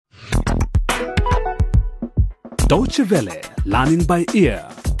Deutsche Welle, learning by ear.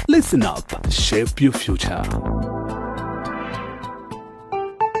 Listen up, shape your future.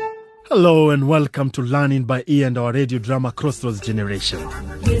 Hello and welcome to Learning by Ear and our radio drama Crossroads Generation.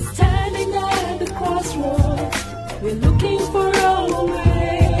 We're standing at the crossroads. We're looking for our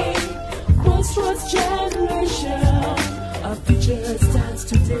way. Crossroads Generation. Our future starts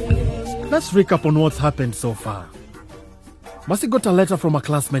today. Let's recap on what's happened so far. Mercy got a letter from a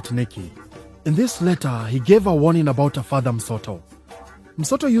classmate, Niki. In this letter, he gave a warning about her father, Msoto.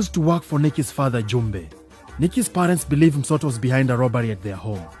 Msoto used to work for Niki's father, Jumbe. Niki's parents believe Msoto was behind a robbery at their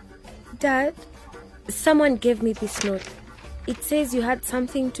home. Dad, someone gave me this note. It says you had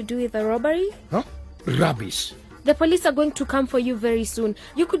something to do with a robbery? Huh? Rubbish. The police are going to come for you very soon.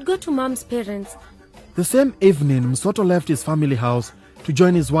 You could go to Mom's parents. The same evening, Msoto left his family house to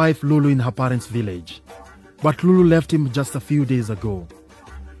join his wife Lulu in her parents' village. But Lulu left him just a few days ago.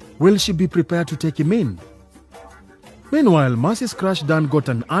 Will she be prepared to take him in? Meanwhile, Mercy's crush Dan got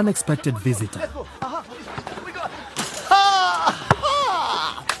an unexpected visitor.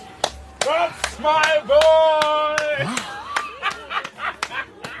 That's my boy!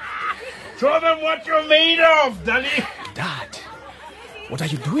 Show them what you're made of, Danny! Dad, what are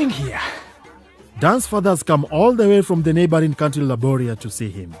you doing here? Dan's father has come all the way from the neighboring country Laboria to see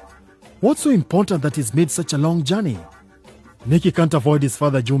him. What's so important that he's made such a long journey? Niki can't avoid his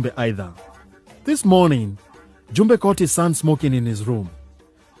father Jumbe either. This morning, Jumbe caught his son smoking in his room.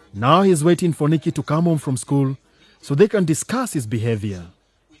 Now he's waiting for Niki to come home from school so they can discuss his behavior.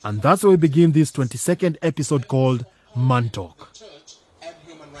 And that's why we begin this 22nd episode called Man Talk.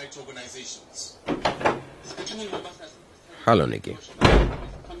 Hello, Niki.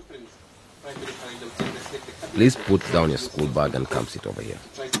 Please put down your school bag and come sit over here.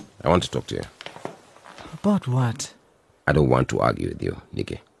 I want to talk to you. About what? I don't want to argue with you,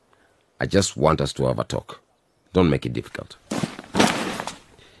 Niki. I just want us to have a talk. Don't make it difficult.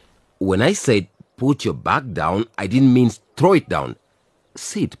 When I said put your bag down, I didn't mean throw it down.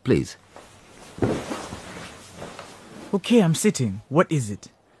 Sit, please. Okay, I'm sitting. What is it?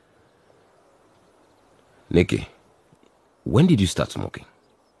 Niki, when did you start smoking?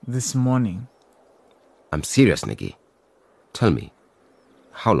 This morning. I'm serious, Niki. Tell me,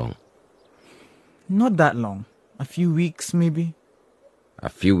 how long? Not that long. A few weeks, maybe. A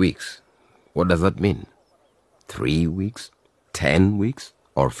few weeks? What does that mean? 3 weeks? 10 weeks?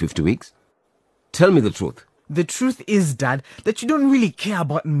 Or 50 weeks? Tell me the truth. The truth is, Dad, that you don't really care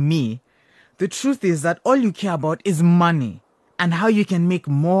about me. The truth is that all you care about is money and how you can make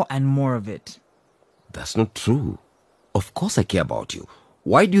more and more of it. That's not true. Of course I care about you.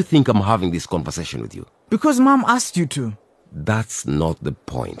 Why do you think I'm having this conversation with you? Because Mom asked you to. That's not the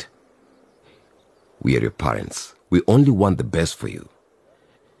point. We are your parents. We only want the best for you.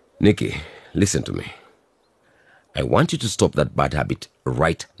 Niki, listen to me. I want you to stop that bad habit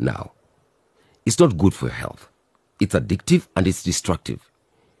right now. It's not good for your health. It's addictive and it's destructive.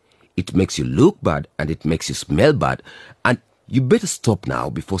 It makes you look bad and it makes you smell bad. And you better stop now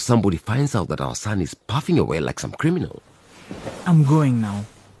before somebody finds out that our son is puffing away like some criminal. I'm going now.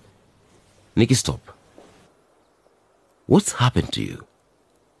 Niki, stop. What's happened to you?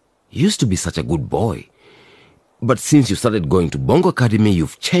 You used to be such a good boy. But since you started going to Bongo Academy,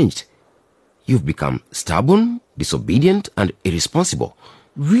 you've changed. You've become stubborn, disobedient, and irresponsible.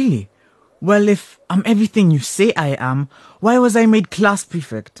 Really? Well, if I'm everything you say I am, why was I made class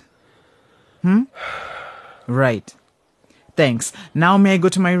prefect? Right. Thanks. Now may I go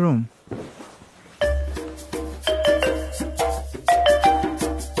to my room?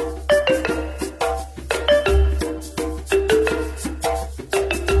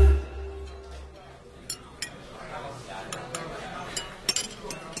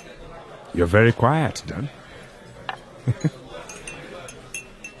 You're very quiet, Dan.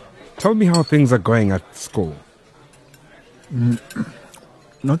 Tell me how things are going at school.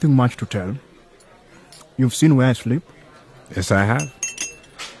 Nothing much to tell. You've seen where I sleep? Yes, I have.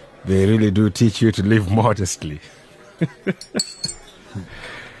 They really do teach you to live modestly.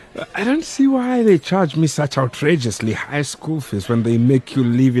 I don't see why they charge me such outrageously high school fees when they make you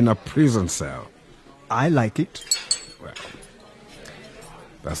live in a prison cell. I like it. Well,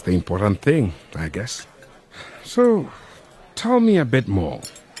 that's the important thing, I guess. So, tell me a bit more.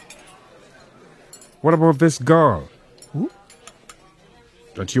 What about this girl? Who?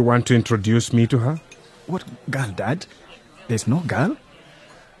 Don't you want to introduce me to her? What girl, Dad? There's no girl.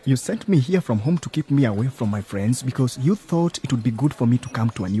 You sent me here from home to keep me away from my friends because you thought it would be good for me to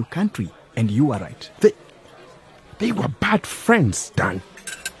come to a new country. And you are right. They were bad friends, Dan.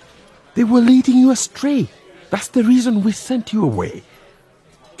 They were leading you astray. That's the reason we sent you away.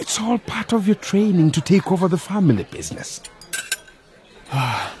 It's It's all part of your training to take over the family business.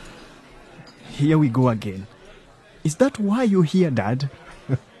 Here we go again. Is that why you're here, Dad?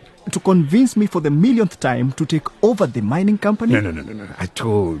 To convince me for the millionth time to take over the mining company? No. I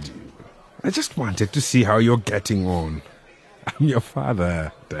told you. I just wanted to see how you're getting on. I'm your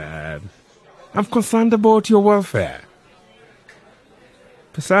father, Dad. I'm concerned about your welfare.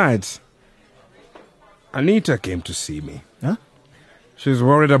 Besides, Anita came to see me. Huh? She's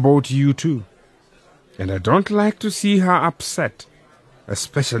worried about you too. And I don't like to see her upset.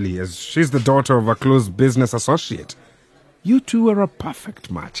 Especially as she's the daughter of a close business associate. You two are a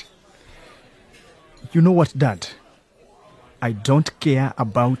perfect match. You know what, Dad? I don't care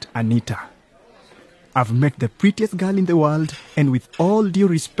about Anita. I've met the prettiest girl in the world, and with all due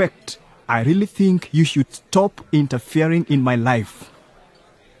respect, I really think you should stop interfering in my life.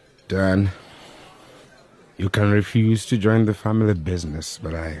 Dan, you can refuse to join the family business,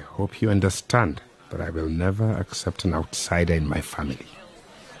 but I hope you understand that I will never accept an outsider in my family.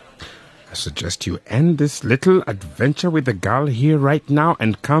 I suggest you end this little adventure with the girl here right now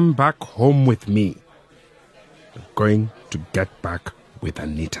and come back home with me. You're going to get back with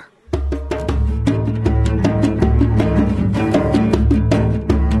Anita.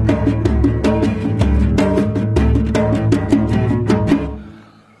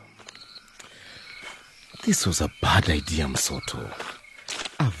 This was a bad idea, Msoto.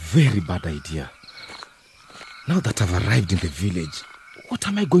 A very bad idea. Now that I've arrived in the village, what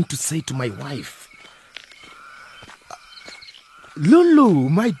am I going to say to my wife? Lulu,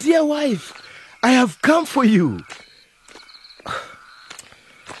 my dear wife, I have come for you.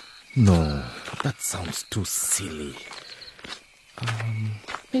 No, that sounds too silly.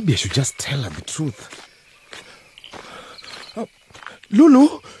 Maybe I should just tell her the truth.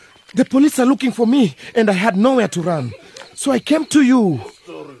 Lulu, the police are looking for me and I had nowhere to run. So I came to you. The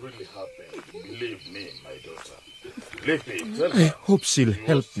story really happened. Believe me, my daughter. Believe me. Tell I her. hope she'll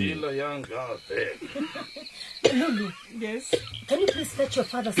help Still me. a young girl there. Lulu. Yes? Can you please fetch your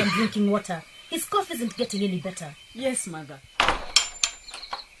father some drinking water? His cough isn't getting any better. Yes, mother.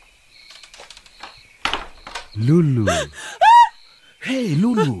 Lulu. Hey,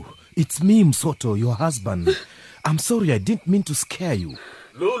 Lulu. It's me, Msoto, your husband. I'm sorry, I didn't mean to scare you.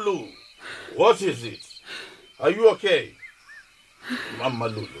 Lulu, what is it? Are you okay? Mama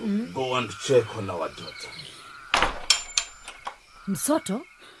Lulu, go and check on our daughter. Msoto,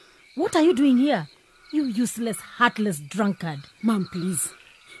 what are you doing here? You useless, heartless drunkard. Mom, please.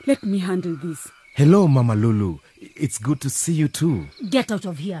 Let me handle this. Hello, Mama Lulu. It's good to see you too. Get out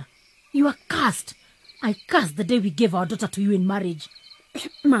of here. You are cursed. I cursed the day we gave our daughter to you in marriage.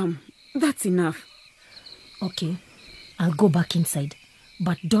 Mom, that's enough. Okay, I'll go back inside.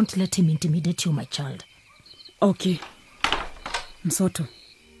 But don't let him intimidate you, my child. Okay. Msoto,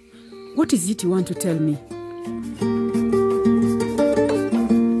 what is it you want to tell me?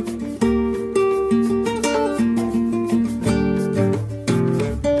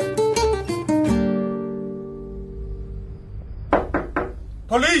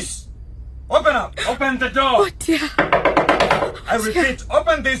 Police! Open up! Open the door! Oh, dear. I repeat,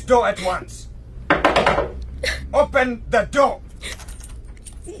 open this door at once. Open the door.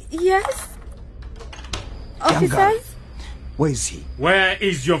 Yes? Young girl, Officers? where is he? Where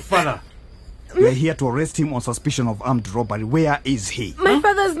is your father? We're here to arrest him on suspicion of armed robbery. Where is he? My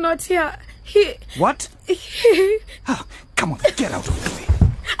father's not here. He... What? He... Ah, come on, get out of the way.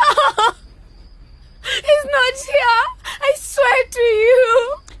 He's not here. I swear to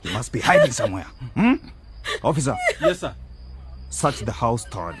you. He must be hiding somewhere. Officer, Yes, sir. search the house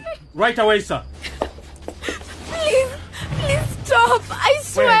thoroughly. Right away, sir. Please stop. I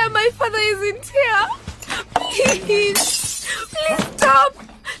swear my father isn't here. Please. Please stop.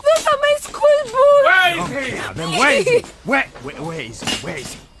 Those are my school boots. Where is he? Then where is he? Where is he? Where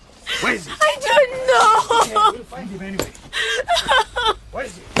is he? Where is he? I don't know. We'll find him anyway. Where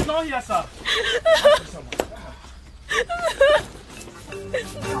is he? He's not here, sir.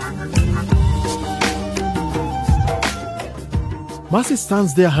 Mercy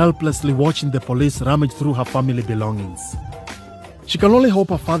stands there helplessly watching the police rummage through her family belongings. She can only hope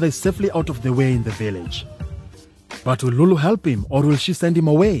her father is safely out of the way in the village. But will Lulu help him or will she send him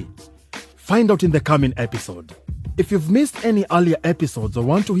away? Find out in the coming episode. If you've missed any earlier episodes or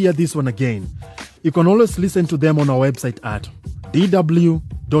want to hear this one again, you can always listen to them on our website at dw.de/LBE,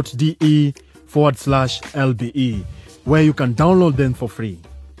 where you can download them for free.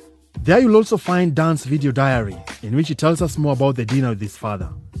 There you'll also find Dan's video diary, in which he tells us more about the dinner with his father.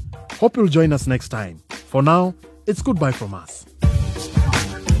 Hope you'll join us next time. For now, it's goodbye from us.